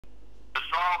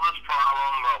solved this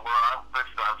problem, but we're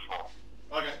unsuccessful.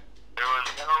 Okay. There was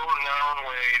no known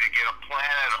way to get a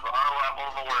planet of our level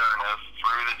of awareness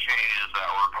through the changes that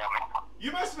were coming.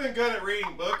 You must have been good at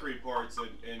reading book reports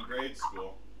in grade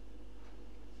school.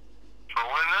 So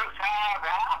when this had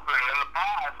happened in the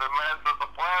past, it meant that the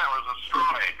planet was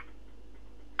destroyed.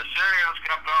 The Syrians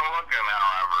kept on looking,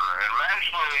 however, and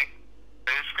eventually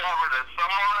they discovered that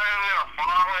someone in a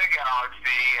faraway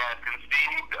galaxy had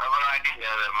conceived of an idea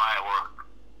that might work.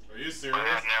 Are you serious? But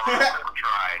had never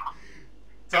tried.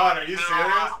 Todd, are you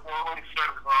serious?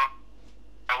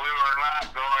 And we were not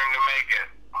going to make it.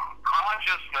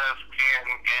 Consciousness can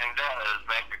and does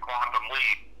make a quantum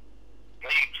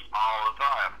leaps all the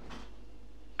time.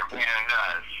 It can and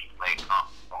does make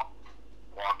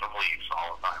quantum leaps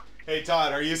all the time. Hey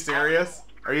Todd, are you serious?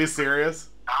 Are you serious?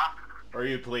 Huh? Or are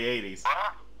you Pleiades?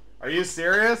 What? Are you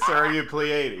serious or are you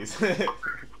Pleiades? Are we serious?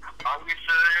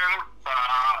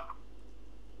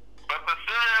 But the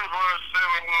Syrians were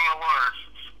assuming the worst.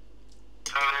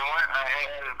 So they went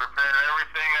ahead and prepared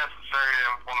everything necessary to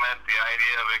implement the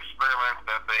idea of experiments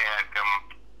that they had come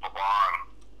upon.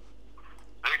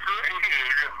 They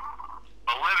created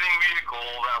a living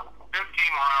vehicle that was 50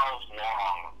 miles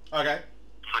long, Okay.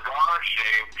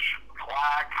 cigar-shaped,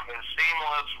 black, and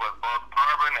seamless with both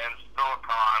carbon and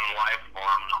silicon life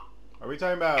forms. Are we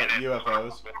talking about in it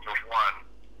UFOs? into one.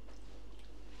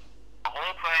 The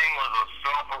whole thing was a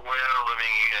self-aware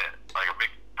living unit, like a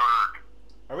big bird.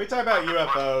 Are we talking about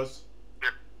UFOs?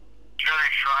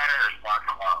 Jerry Schreiner is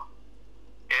talking about.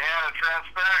 It had a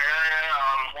transparent area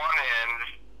on one end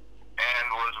and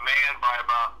was manned by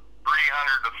about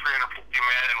 300 to 350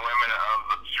 men and women of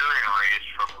the Syrian race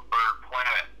from the third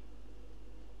planet.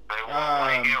 They wore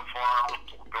white uniforms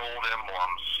with gold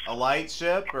emblems. A light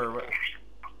ship or what?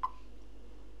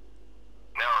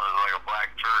 No, it was like a black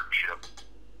turd ship.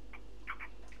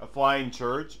 A flying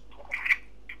church?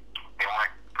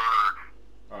 Black bird.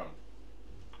 Oh.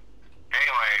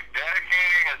 Anyway,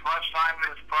 dedicating as much time to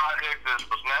this project as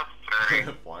was necessary,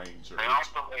 Flying church. they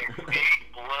also made 8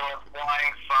 little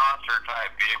flying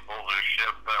saucer-type vehicles or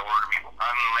ships that were to be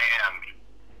unmanned.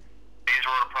 These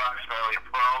were approximately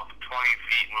 12 to 20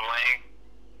 feet in length.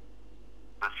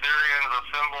 The Syrians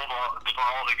assembled this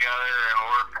all together and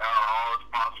worked out all its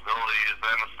possibilities,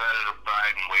 then set it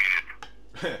aside and waited.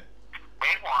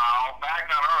 Meanwhile, back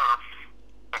on Earth,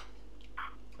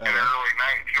 in early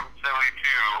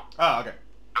 1972, Oh, okay.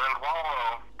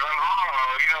 Gunvallo,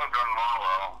 you know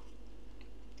Gunvallo,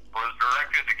 was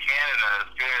directed to Canada as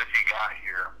soon as he got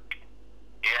here.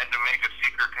 He had to make a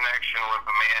secret connection with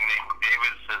a man named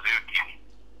David Suzuki.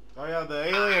 Oh yeah, the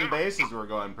alien bases were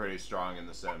going pretty strong in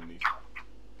the 70s.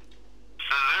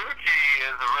 Suzuki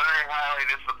is a very highly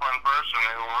disciplined person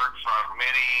who works on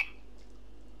many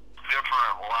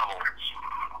different levels.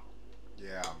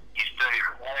 Yeah. He studies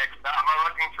physics not by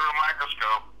looking through a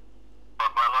microscope,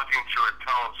 but by looking through a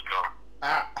telescope.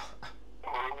 Ah.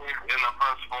 In the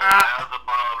principle as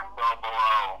above, so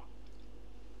below.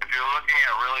 If you're looking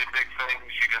at really big things,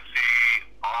 you can see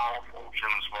all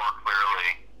functions more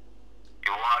clearly. He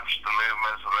watched the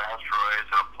movements of asteroids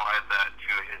and applied that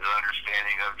to his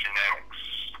understanding of genetics.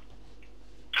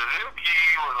 Suzuki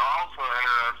was also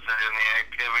interested in the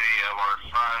activity of our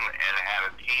sun and had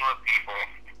a team of people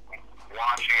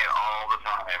watching it all the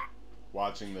time.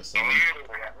 Watching the He sun. knew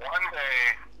that one day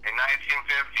in 1950,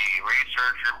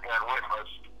 researchers had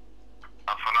witnessed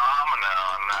a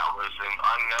phenomenon that was an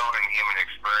unknown in human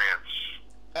experience.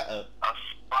 Uh-oh. A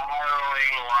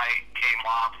spiraling light came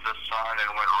off the sun and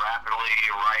went rapidly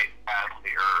right past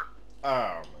the Earth.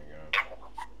 Oh my god.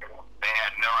 They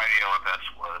had no idea what this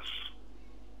was,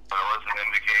 but it was an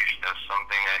indication of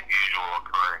something unusual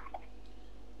occurring.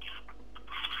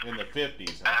 In the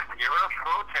 50s, As huh? the Earth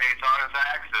rotates on its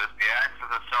axis, the axis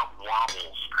itself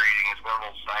wobbles, creating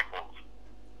several cycles.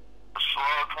 A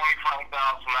slow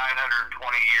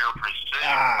 25,920-year precision.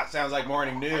 Ah, sounds like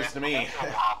morning news to me.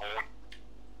 Wobble,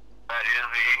 that is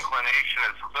the inclination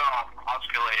itself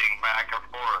oscillating back and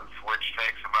forth, which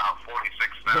takes about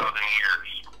 46,000 years.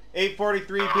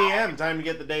 8:43 p.m. Time to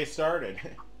get the day started.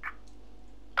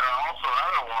 There are also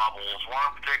other wobbles. One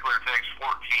in particular takes 14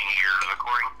 years.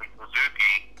 According to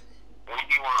Suzuki, we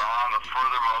were on the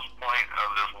furthermost point of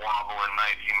this wobble in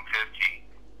 1950.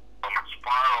 When the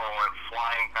spiral went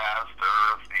flying past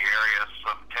Earth, the area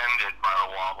subtended by the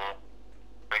wobble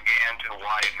began to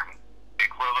widen, the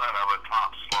equivalent of a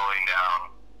top slowing down.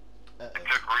 It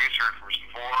took researchers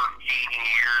 14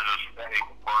 years of study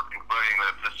before concluding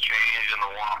that this change in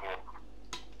the wobble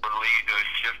would lead to a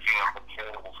shifting of the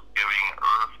poles, giving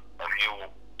Earth a new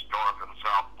north and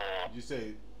south pole. Did you say,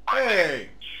 hey?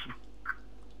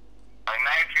 By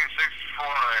 1964,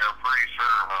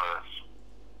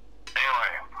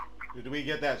 Do we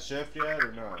get that shift yet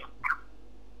or not?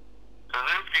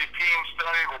 Suzuki team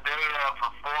studied the data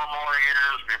for 4 more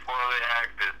years before they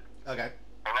acted. Okay.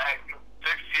 In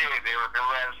 1968, they were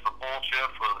convinced the pole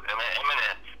shift was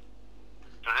imminent.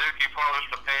 Suzuki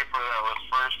published a paper that was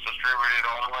first distributed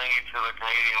only to the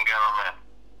Canadian government,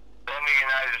 then the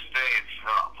United States,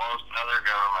 most other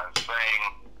governments,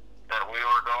 saying that we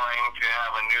were going to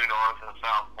have a new North and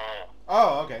South Pole.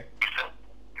 Oh, okay. He said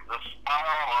the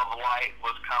spiral of light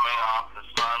was coming off the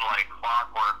sun like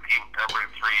clockwork every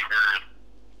 3 years,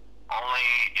 only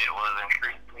it was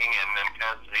increasing in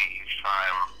intensity each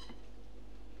time.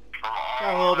 From all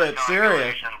Got a little bit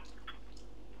serious.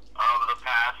 Of the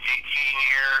past 18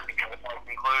 years, I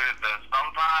concluded that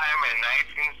sometime in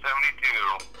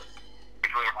 1972,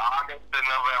 between August and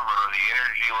November, the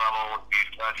energy level would be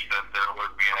such that there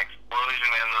would be an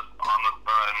explosion on the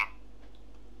sun,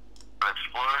 an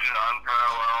explosion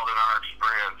unparalleled in our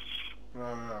experience.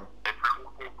 Oh, no.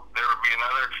 There would be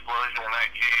another explosion in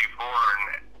 1984,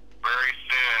 and very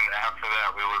soon after that,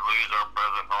 we would lose our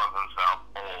present North and South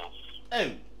poles. Hey.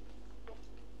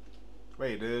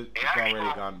 Wait, dude, it's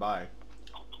already gone by.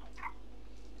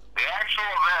 The actual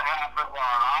event happened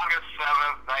on August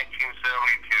 7th,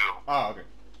 1972. Oh, okay.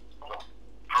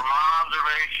 From our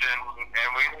observation, and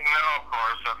we didn't know, of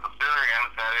course, that the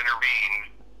Syrians had intervened,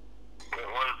 it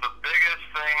was the biggest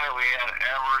thing that we had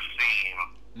ever seen.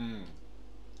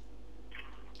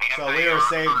 So we were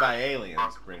saved by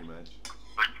aliens, pretty much.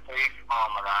 The Space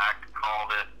Almanac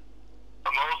called it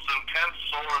the most intense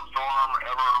solar storm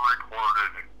ever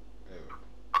recorded.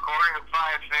 According to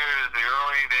Science News, the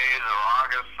early days of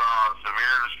August saw a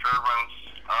severe disturbance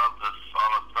on the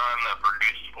sun that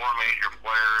produced 4 major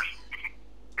flares.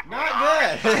 Not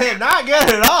good. Not good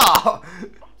at all.